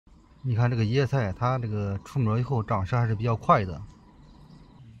你看这个椰菜，它这个出苗以后长势还是比较快的。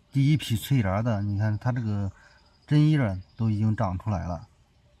第一批翠芽的，你看它这个针叶都已经长出来了。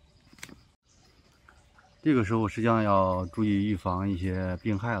这个时候实际上要注意预防一些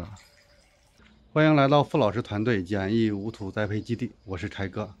病害了。欢迎来到付老师团队简易无土栽培基地，我是柴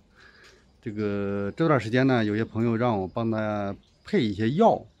哥。这段时间呢，有些朋友让我帮他配一些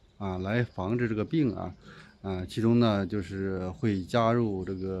药啊，来防治这个病啊。其中呢就是会加入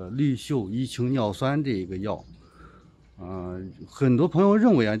这个氯溴一氢尿酸这一个药。很多朋友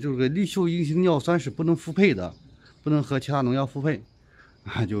认为啊，这个氯溴一氢尿酸是不能复配的，不能和其他农药复配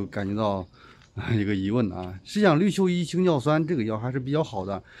啊，就感觉到一个疑问啊。实际上，氯溴一氢尿酸这个药还是比较好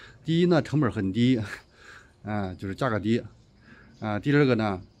的。第一呢，成本很低，就是价格低啊。第二个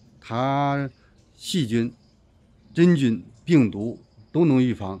呢，它细菌、真菌、病毒都能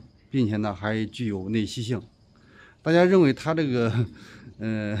预防，并且呢还具有内吸性。大家认为它这个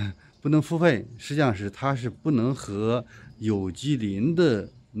不能复配，实际上是它是不能和有机磷的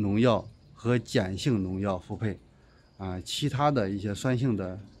农药和碱性农药复配啊，其他的一些酸性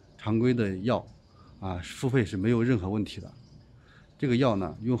的常规的药啊，复配是没有任何问题的。这个药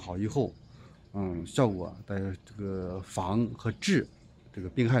呢用好以后，效果在这个防和治这个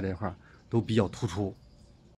病害这一块都比较突出